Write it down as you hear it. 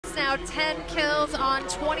It's now 10 kills on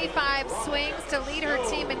 25 swings to lead her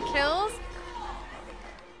team in kills.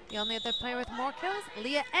 The only other player with more kills,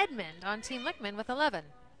 Leah Edmond on Team Lichtman with 11.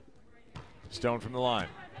 Stone from the line.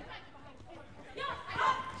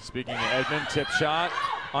 Speaking of Edmond, tip shot,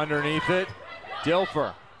 underneath it,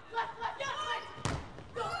 Dilfer.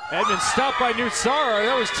 Edmond stopped by Nutsara.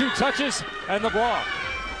 That was 2 touches and the block.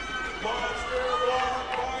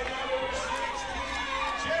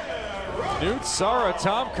 Nutsara,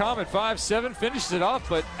 Tom Com at 5'7", finishes it off,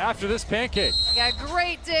 but after this pancake. Yeah,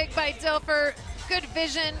 great dig by Dilfer. Good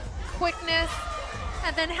vision, quickness.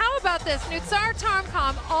 And then how about this? Nutsara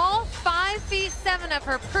Tomcom, all 5'7" of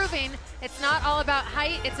her, proving it's not all about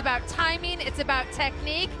height, it's about timing, it's about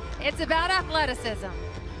technique, it's about athleticism.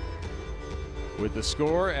 With the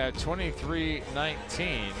score at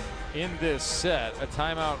 23-19 in this set, a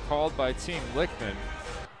timeout called by Team Lichtman.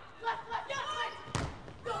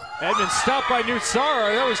 Edmond stopped by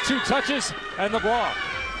Nutsara. That was 2 touches and the block.